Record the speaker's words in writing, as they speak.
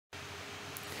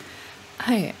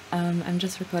Hi, I'm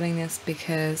just recording this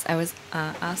because I was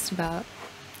asked about,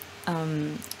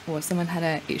 someone had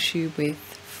an issue with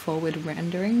forward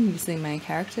rendering using my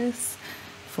characters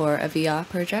for a VR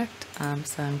project.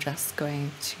 So I'm just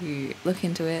going to look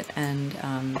into it and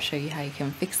show you how you can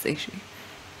fix the issue.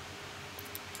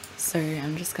 So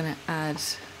I'm just going to add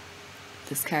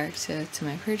this character to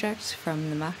my project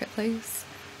from the marketplace.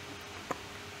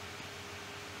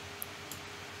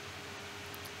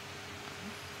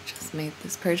 Just made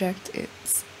this project.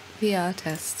 It's VR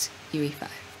test UE5.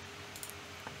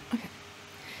 Okay,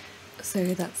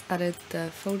 so that's added the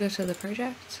folder to the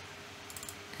project,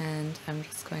 and I'm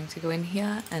just going to go in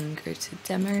here and go to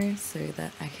demo so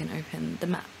that I can open the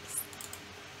maps.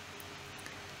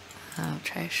 I'll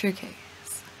try showcase.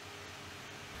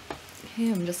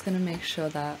 Okay, I'm just going to make sure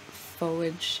that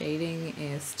forward shading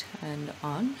is turned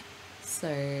on. So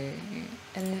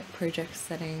edit project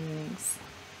settings,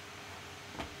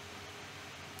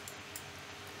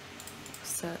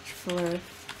 search for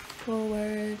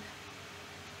forward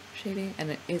shading,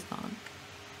 and it is on.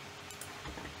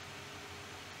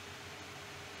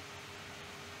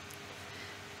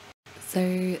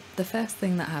 So the first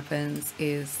thing that happens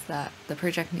is that the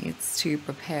project needs to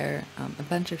prepare a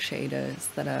bunch of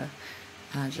shaders that are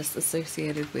just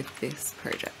associated with this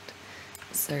project.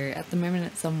 So at the moment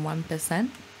it's on 1%.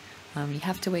 You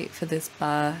have to wait for this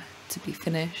bar to be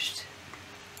finished.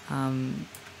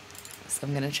 So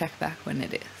I'm going to check back when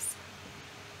it is.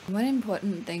 One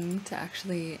important thing to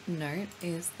actually note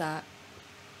is that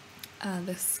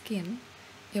the skin,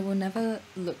 it will never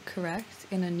look correct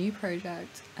in a new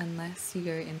project unless you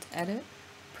go into Edit,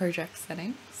 Project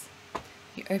Settings.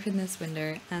 You open this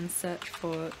window and search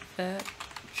for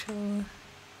Virtual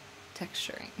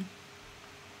Texturing.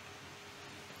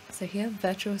 So here,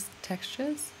 Virtual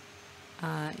Textures,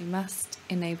 you must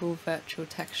enable Virtual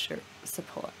Texture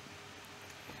Support.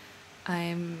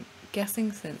 I'm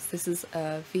guessing since this is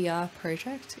a VR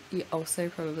project, you also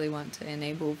probably want to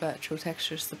enable Virtual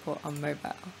Texture Support on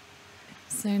mobile.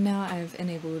 So now I've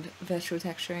enabled virtual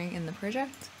texturing in the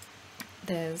project.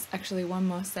 There's actually one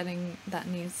more setting that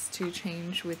needs to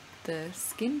change with the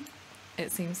skin.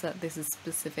 It seems that this is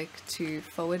specific to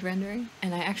forward rendering,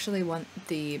 and I actually want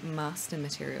the master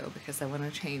material because I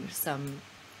want to change some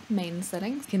main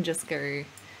settings. You can just go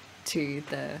to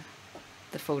the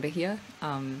folder here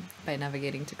by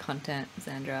navigating to Content,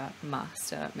 Xandra,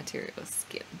 Master, Materials,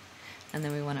 Skin, and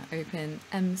then we want to open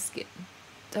M-Skin.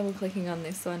 Double clicking on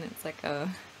this one, it's like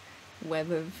a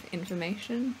web of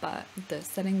information, but the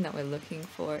setting that we're looking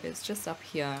for is just up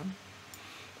here.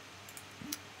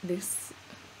 This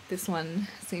one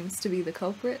seems to be the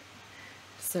culprit,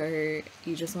 so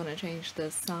you just want to change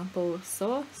the sample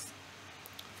source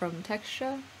from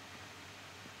texture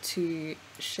to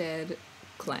shared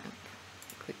clamp.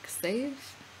 Click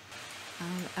save.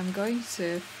 I'm going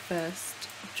to first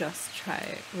just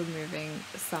try removing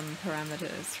some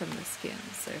parameters from the skin.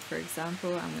 So for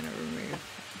example, I'm going to remove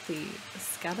the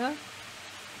scatter.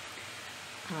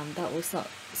 That will stop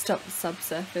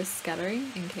subsurface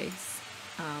scattering in case,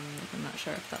 I'm not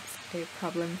sure if that's a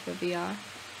problem for VR.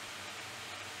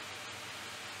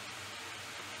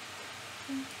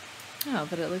 Oh,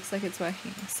 but it looks like it's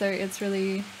working. So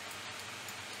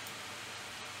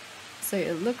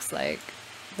it looks like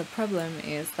the problem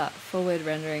is that forward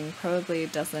rendering probably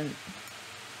doesn't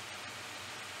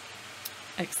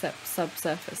accept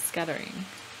subsurface scattering.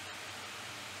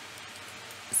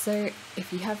 So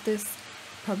if you have this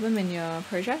problem in your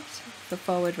project for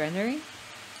forward rendering,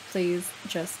 please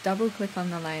just double click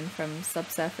on the line from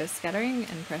subsurface scattering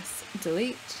and press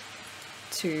delete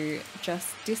to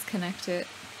just disconnect it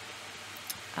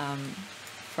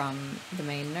from the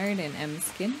main node in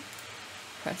M-Skin.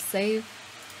 Press save.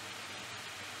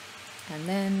 And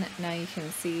then now you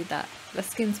can see that the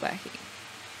skin's working.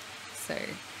 So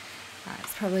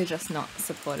it's probably just not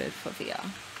supported for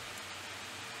VR.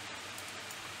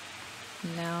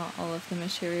 Now all of the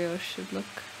material should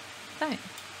look fine.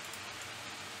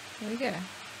 There we go.